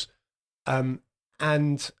 adults, and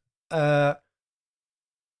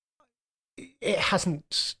it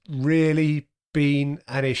hasn't really been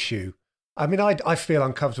an issue. I mean, I feel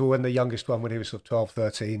uncomfortable when the youngest one, when he was sort of 12,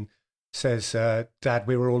 13, says, "Dad,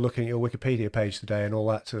 we were all looking at your Wikipedia page today," and all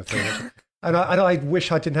that sort of thing. And I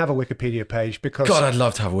wish I didn't have a Wikipedia page, because... God, I'd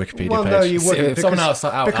love to have a Wikipedia page. No, you wouldn't. If someone else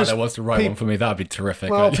out there wants to write one for me, that'd be terrific.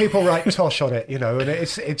 Well, people write tosh on it, and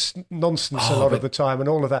it's nonsense a lot of the time and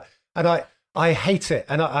all of that. And I hate it,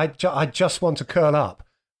 and I just want to curl up.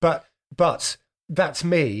 But that's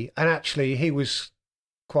me. And actually, he was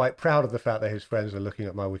quite proud of the fact that his friends were looking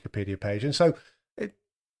at my Wikipedia page. And so,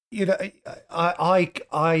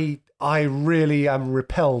 I really am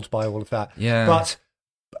repelled by all of that. Yeah. But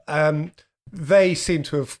they seem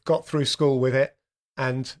to have got through school with it,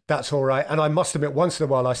 and that's all right. And I must admit, once in a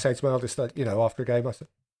while, I say to my eldest, after a game, I said,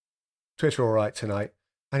 "Twitter all right tonight?"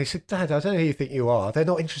 And he said, "Dad, I don't know who you think you are. They're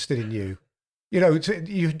not interested in you.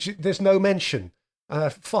 There's no mention."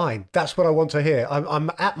 Fine, that's what I want to hear.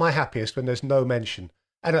 I'm at my happiest when there's no mention.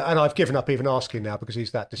 And I've given up even asking now, because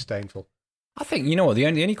he's that disdainful. I think, the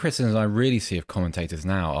only criticisms I really see of commentators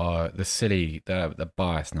now are the silly, the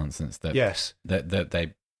biased nonsense that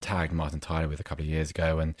they tagged Martin Tyler with a couple of years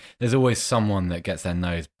ago, and there's always someone that gets their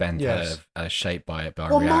nose bent shaped by it, by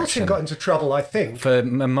well, reaction. Martin got into trouble, I think, for a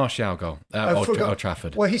Martial goal, Old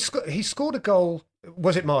Trafford. Well, he scored a goal.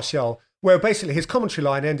 Was it Martial? Where basically his commentary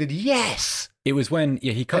line ended, "Yes." It was when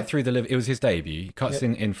he cut through it was his debut. He cuts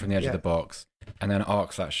in from the edge of the box, and then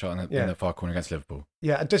arcs that shot in the far corner against Liverpool.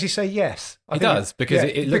 Yeah, and does he say yes? He does, because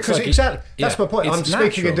it looks like exactly. That's my point. I'm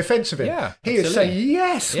speaking in defence of him. Yeah, he is saying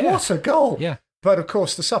yes. Yeah. What a goal! Yeah. But of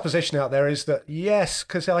course, the supposition out there is that yes,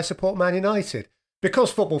 because I support Man United.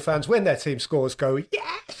 Because football fans, when their team scores, go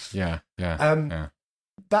yes. Yeah.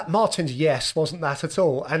 That Martin's yes wasn't that at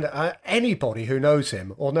all. And anybody who knows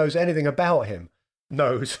him or knows anything about him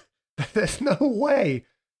knows that there's no way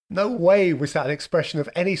was that an expression of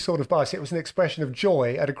any sort of bias. It was an expression of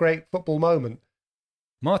joy at a great football moment.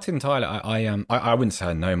 Martin Tyler, I wouldn't say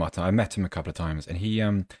I know Martin. I met him a couple of times, and he's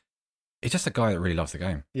just a guy that really loves the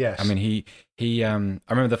game. Yes. I mean, I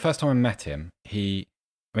remember the first time I met him, he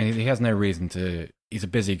has no reason to. He's a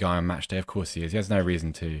busy guy on match day, of course he is. He has no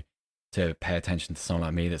reason to pay attention to someone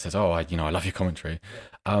like me that says, "Oh, I love your commentary."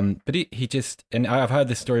 But he just, and I've heard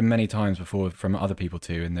this story many times before from other people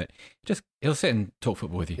too, and that he'll sit and talk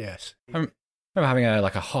football with you. Yes. I remember having a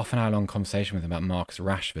half an hour long conversation with him about Marcus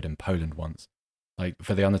Rashford in Poland once. like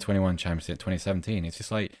for the under-21 championship 2017. It's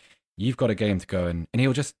just like you've got a game to go and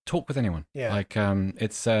he'll just talk with anyone. Yeah. Like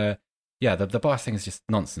it's the bias thing is just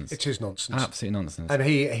nonsense. It is nonsense. Absolute nonsense. And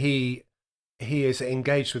he is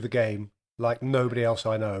engaged with the game like nobody else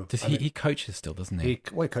I know. Does he coaches still, doesn't he? He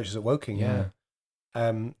coaches at Woking, yeah.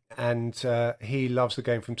 And he loves the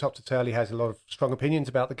game from top to tail. He has a lot of strong opinions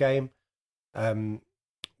about the game,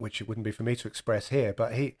 which it wouldn't be for me to express here.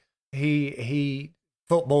 But he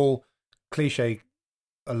football cliche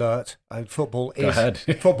alert. And football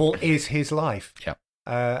is his life. Yeah.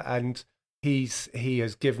 And he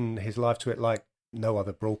has given his life to it like no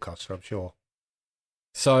other broadcaster, I'm sure.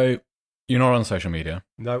 So you're not on social media?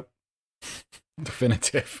 No.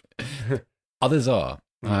 Definitive. Others are.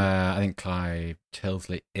 I think Clive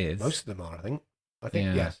Tilsley is. Most of them are, I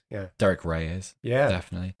think. Yes. Yeah. Derek Ray is. Yeah.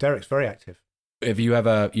 Definitely. Derek's very active.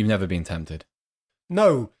 You've never been tempted?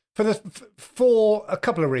 No, for a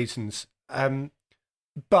couple of reasons.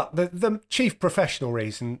 But the chief professional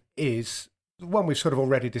reason is one we've sort of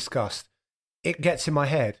already discussed. It gets in my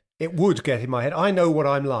head. It would get in my head. I know what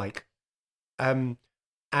I'm like. And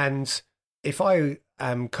if I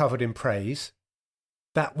am covered in praise,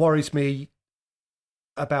 that worries me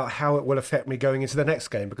about how it will affect me going into the next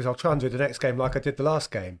game, because I'll try and do the next game like I did the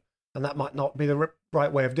last game, and that might not be the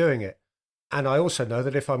right way of doing it. And I also know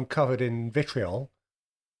that if I'm covered in vitriol,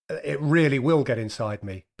 it really will get inside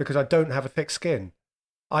me because I don't have a thick skin.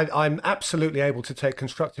 I'm absolutely able to take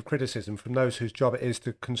constructive criticism from those whose job it is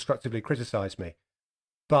to constructively criticize me.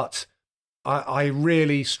 But I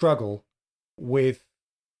really struggle with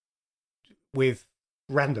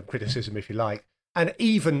random criticism, if you like. And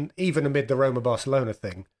even amid the Roma-Barcelona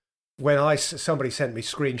thing, when somebody sent me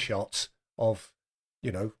screenshots of,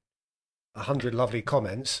 100 lovely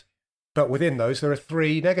comments, but within those there are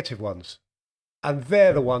 3 negative ones. And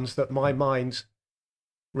they're the ones that my mind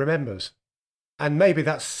remembers. And maybe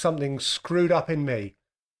that's something screwed up in me.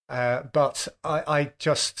 But I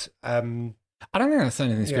just... I don't think that's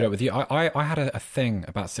anything screwed up with you. I had a thing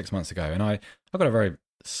about 6 months ago, and I got a very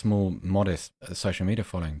small, modest social media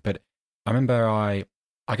following, but I remember I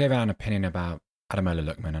gave out an opinion about Ademola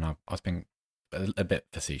Lookman, and I was being a bit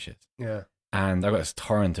facetious. Yeah. And I got this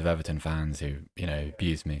torrent of Everton fans who,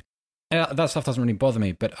 abused me. And that stuff doesn't really bother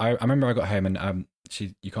me, but I remember I got home and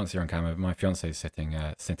you can't see her on camera, but my fiance is sitting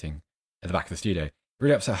at the back of the studio. It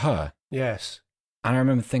really upset her. Yes. And I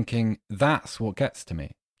remember thinking, that's what gets to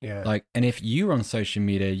me. Yeah. Like, and if you were on social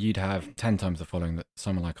media, you'd have 10 times the following that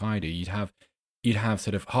someone like I do. You'd have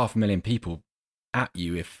sort of 500,000 people at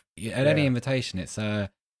you if at any invitation. It's I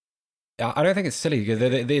don't think it's silly.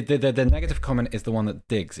 The negative comment is the one that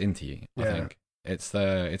digs into you. I think it's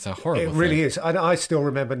a horrible. It really thing. is. I still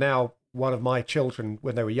remember now one of my children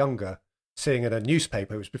when they were younger seeing in a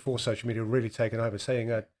newspaper. It was before social media really taken over.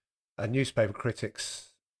 Seeing a newspaper critic's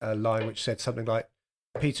line which said something like,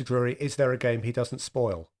 "Peter Drury, is there a game he doesn't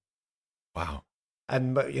spoil?" Wow.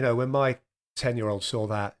 And when my 10-year-old saw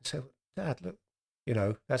that, he said, "Dad, look,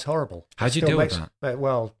 that's horrible." How'd you deal with that?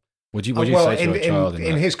 Well, would you say to your child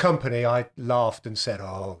in his company? I laughed and said,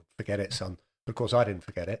 "Oh, forget it, son." But of course, I didn't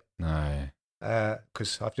forget it. No,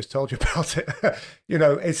 because I've just told you about it.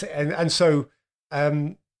 It's and so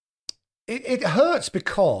it hurts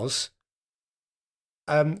because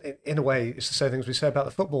in a way it's the same things we say about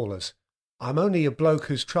the footballers. I'm only a bloke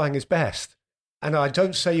who's trying his best, and I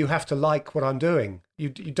don't say you have to like what I'm doing. You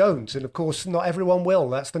don't, and of course, not everyone will.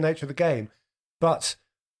 That's the nature of the game. But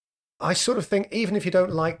I sort of think, even if you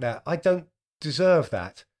don't like that, I don't deserve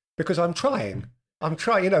that because I'm trying.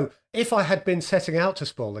 If I had been setting out to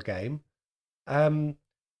spoil the game,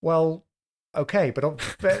 well, okay, but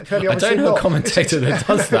fairly obviously I don't know not. a commentator that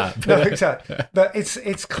does that. No, exactly. But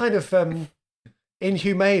it's kind of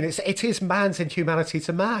inhumane. It is man's inhumanity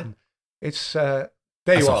to man. It's That's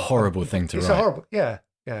a horrible thing to write. It's a horrible, yeah.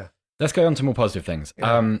 Let's go on to more positive things.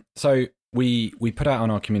 Yeah. So we put out on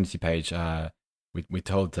our community page. We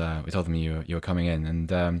told them you were coming in, and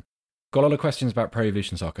got a lot of questions about Pro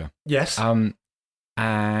Evolution Soccer. Yes.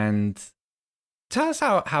 And tell us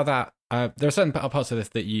how that. There are certain parts of this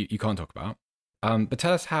that you can't talk about. But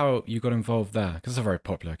tell us how you got involved there, because it's a very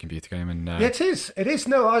popular computer game. And yeah, it is. It is.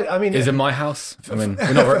 No, I mean, is in my house. I mean,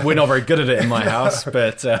 we're not very good at it in my house,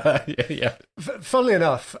 but yeah. Funnily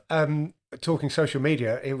enough, talking social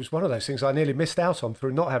media, it was one of those things I nearly missed out on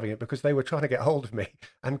through not having it because they were trying to get hold of me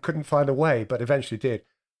and couldn't find a way, but eventually did.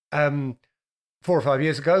 4 or 5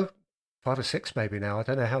 years ago, 5 or 6 maybe now. I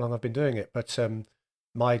don't know how long I've been doing it, but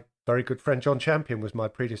my very good friend John Champion was my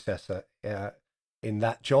predecessor in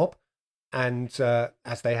that job. And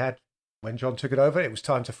as they had, when John took it over, it was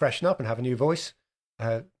time to freshen up and have a new voice.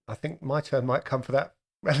 I think my turn might come for that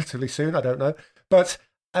relatively soon. I don't know. But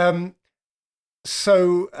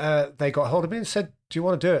so they got hold of me and said, do you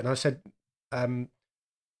want to do it? And I said, I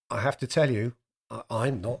have to tell you,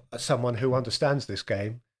 I'm not someone who understands this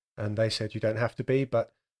game. And they said, you don't have to be.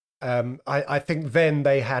 But I think then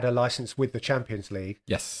they had a license with the Champions League.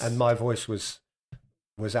 Yes. And my voice was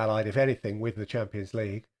allied, if anything, with the Champions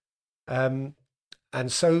League. And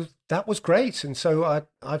so that was great. And so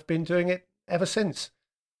I've been doing it ever since.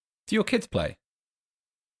 Do your kids play?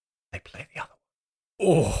 They play the other one.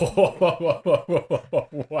 Oh,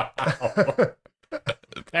 wow.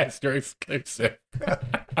 That's your exclusive.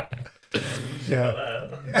 Yeah.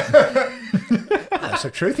 That's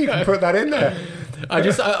the truth. You can put that in there.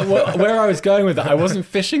 Where I was going with that, I wasn't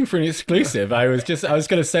fishing for an exclusive. I was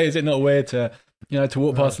going to say, is it not weird to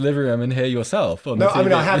walk past the living room and hear yourself on the TV? I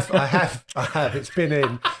mean, I have. It's been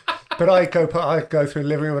in, but I go through the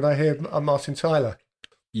living room and I hear Martin Tyler.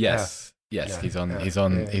 Yes. Yeah. Yes, he's on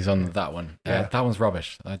that one. Yeah. That one's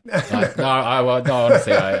rubbish. No,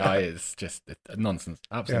 honestly, it's just nonsense.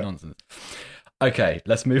 Absolute nonsense. Okay,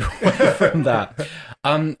 let's move away from that.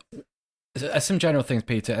 Some general things,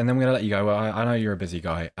 Peter, and then we're going to let you go. Well, I know you're a busy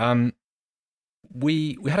guy.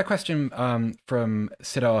 We had a question from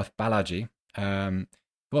Siddharth Balaji.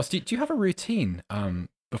 Well, do you have a routine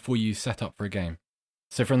before you set up for a game?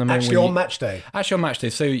 So from the moment on match day. Actually on match day.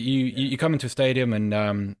 So you come into a stadium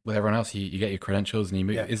and with everyone else, you get your credentials and you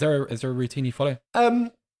move. Yeah. Is there a routine you follow?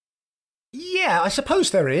 Yeah, I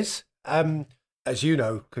suppose there is. As you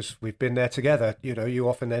know, because we've been there together, you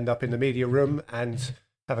often end up in the media room and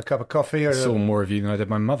have a cup of coffee. I saw more of you than I did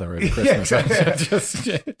my mother over Christmas.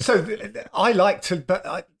 So I like to,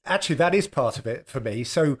 but actually that is part of it for me.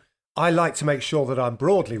 So I like to make sure that I'm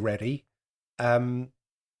broadly ready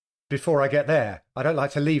before I get there. I don't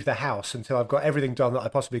like to leave the house until I've got everything done that I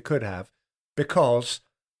possibly could have, because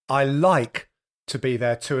I like to be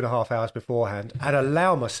there 2.5 hours beforehand and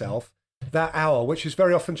allow myself that hour, which is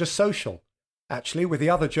very often just social, actually, with the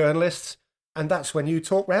other journalists. And that's when you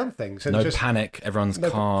talk round things. And no panic. Everyone's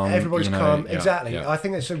calm. Everybody's calm. Yeah, exactly. Yeah. I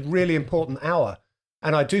think it's a really important hour.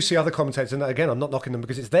 And I do see other commentators, and again, I'm not knocking them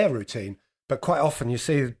because it's their routine, but quite often you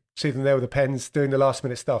see them there with the pens doing the last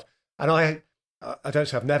minute stuff. And I don't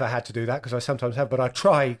say I've never had to do that, because I sometimes have, but I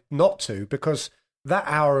try not to, because that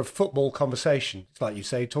hour of football conversation, it's like you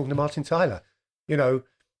say, talking to Martin Tyler,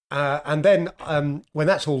 and then when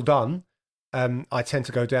that's all done, I tend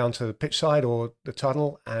to go down to the pitch side or the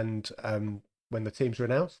tunnel, and when the teams are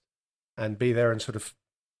announced, and be there and sort of,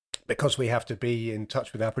 because we have to be in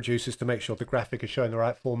touch with our producers to make sure the graphic is showing the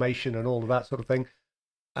right formation and all of that sort of thing.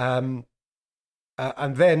 And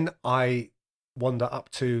then I wander up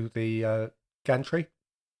to the gantry.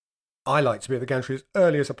 I like to be at the gantry as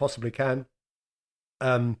early as I possibly can.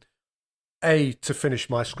 To finish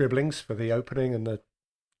my scribblings for the opening and the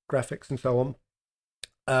graphics and so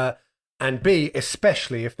on. And B,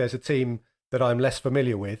 especially if there's a team that I'm less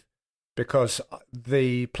familiar with, because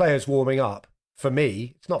the players warming up, for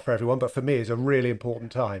me, it's not for everyone, but for me, is a really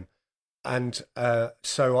important time. And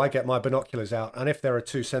so I get my binoculars out, and if there are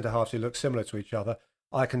two centre-halves who look similar to each other,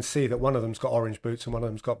 I can see that one of them's got orange boots and one of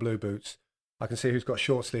them's got blue boots. I can see who's got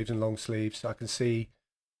short sleeves and long sleeves. I can see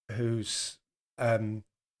who's, got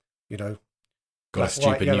a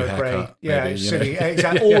stupid new haircut. Yeah, silly,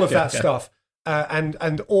 exactly, all of that stuff.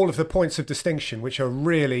 And all of the points of distinction, which are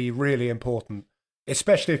really, really important,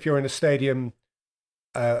 especially if you're in a stadium,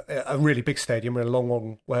 a really big stadium, and a long,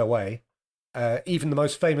 long way away. Even the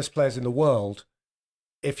most famous players in the world,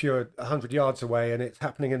 if you're 100 yards away and it's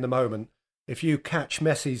happening in the moment, if you catch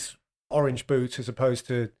Messi's orange boot as opposed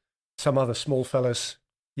to some other small fella's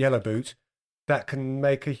yellow boot, that can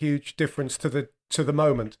make a huge difference to the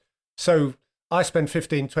moment. So I spend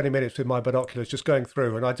 15-20 minutes with my binoculars just going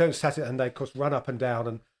through, and I don't sat it, and they, of course, run up and down.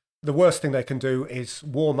 And the worst thing they can do is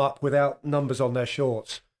warm up without numbers on their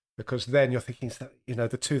shorts, because then you're thinking,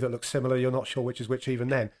 the two that look similar, you're not sure which is which even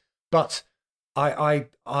then. But I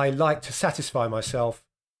like to satisfy myself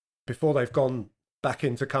before they've gone back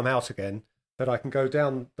in to come out again, that I can go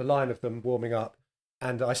down the line of them warming up,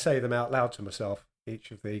 and I say them out loud to myself,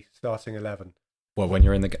 each of the starting 11. Well, when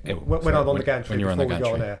you're in the when I'm on the gantry, when you're on the gantry.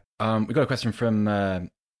 Go on air. We've got a question from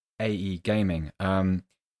AE Gaming.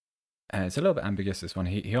 It's a little bit ambiguous, this one.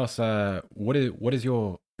 He asks, what is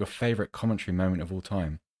your favourite commentary moment of all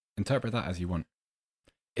time? Interpret that as you want.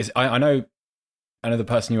 I know the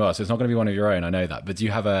person you are, so it's not going to be one of your own. I know that, but do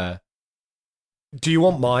you have a? Do you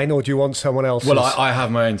want mine, or do you want someone else's? Well, I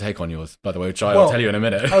have my own take on yours, by the way, which I'll tell you in a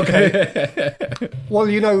minute. Okay. Well,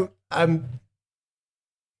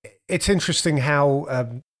 it's interesting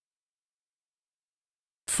how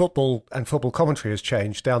football and football commentary has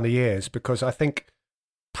changed down the years, because I think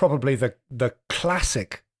probably the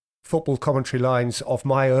classic football commentary lines of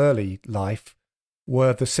my early life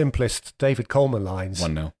were the simplest David Coleman lines.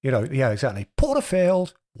 1-0. Yeah, exactly.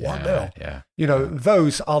 Porterfield, 1-0. Yeah.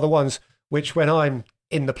 Those are the ones which, when I'm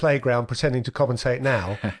in the playground pretending to commentate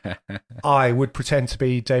now, I would pretend to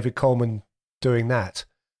be David Coleman doing that.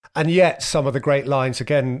 And yet some of the great lines,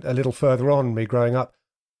 again, a little further on me growing up,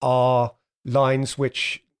 are lines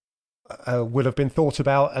which will have been thought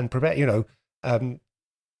about and prepared.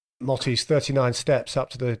 Motti's 39 steps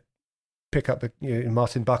up to the pick up the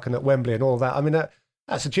Martin Buchan at Wembley and all that. I mean,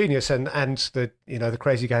 that's a genius, and the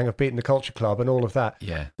Crazy Gang have beaten the Culture Club and all of that.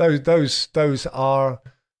 Yeah, those are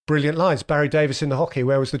brilliant lines. Barry Davis in the hockey.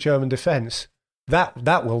 Where was the German defence? That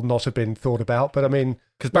will not have been thought about. But I mean,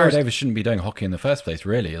 because Barry Davis shouldn't be doing hockey in the first place,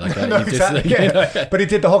 really. Like, no, exactly, but he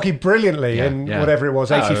did the hockey brilliantly in whatever it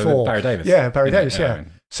was, 84. Barry Davis. Yeah, Barry Davis. Yeah.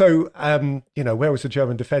 So, where was the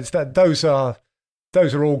German defence? Those are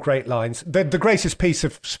all great lines. The greatest piece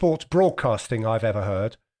of sports broadcasting I've ever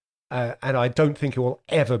heard, and I don't think it will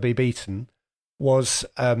ever be beaten, was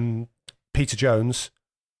Peter Jones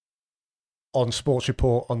on Sports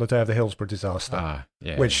Report on the day of the Hillsborough disaster,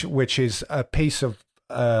 which is a piece of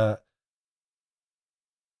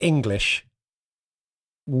English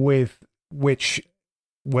with which,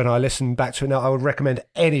 when I listen back to it now, I would recommend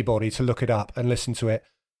anybody to look it up and listen to it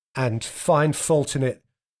and find fault in it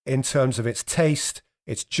in terms of its taste,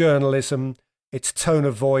 its journalism, its tone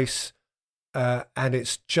of voice, and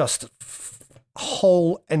it's just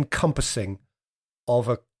whole encompassing of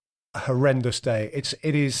a horrendous day. It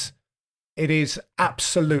is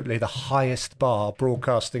absolutely the highest bar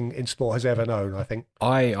broadcasting in sport has ever known, I think.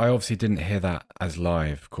 I obviously didn't hear that as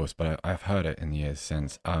live, of course, but I've heard it in the years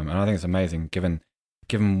since. And I think it's amazing given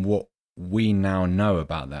what we now know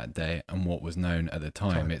about that day and what was known at the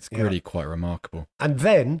time. It's really quite remarkable. And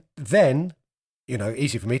then,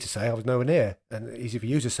 easy for me to say, I was nowhere near, and easy for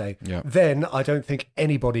you to say. Yeah. Then I don't think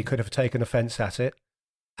anybody could have taken offence at it.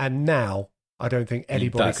 And now I don't think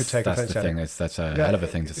anybody could take offence at it. That's a hell of a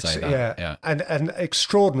thing to say. Yeah. And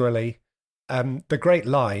extraordinarily, the great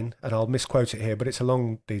line, and I'll misquote it here, but it's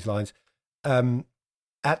along these lines.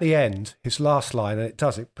 At the end, his last line, and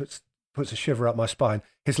it puts a shiver up my spine.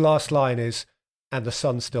 His last line is, "And the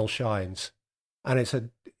sun still shines," and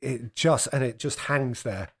it just hangs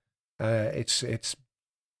there. It's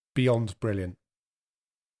beyond brilliant.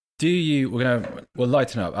 We'll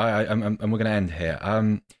lighten up, and we're gonna end here.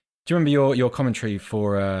 Do you remember your commentary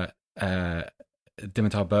for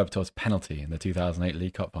Dimitar Berbatov's penalty in the 2008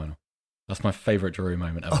 League Cup final? That's my favourite Drury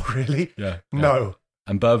moment ever. Oh, really? Yeah. No.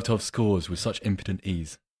 And Berbatov scores with such impotent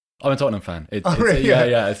ease. I'm a Tottenham fan. Really?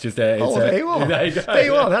 Yeah. It's just there you are. There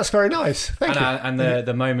you are. That's very nice. Thank you. And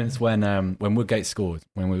the moments when Woodgate scores,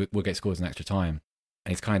 Woodgate scores in extra time,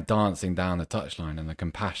 and he's kind of dancing down the touchline, and the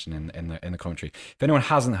compassion in the commentary. If anyone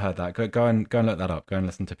hasn't heard that, go and look that up. Go and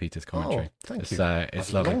listen to Peter's commentary. Oh, thank you.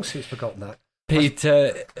 It's lovely. I've long since forgotten that.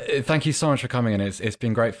 Peter, thank you so much for coming in. It's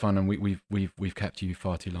been great fun, and we've kept you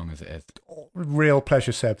far too long as it is. Real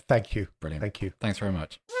pleasure, Seb. Thank you. Brilliant. Thank you. Thanks very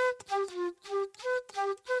much.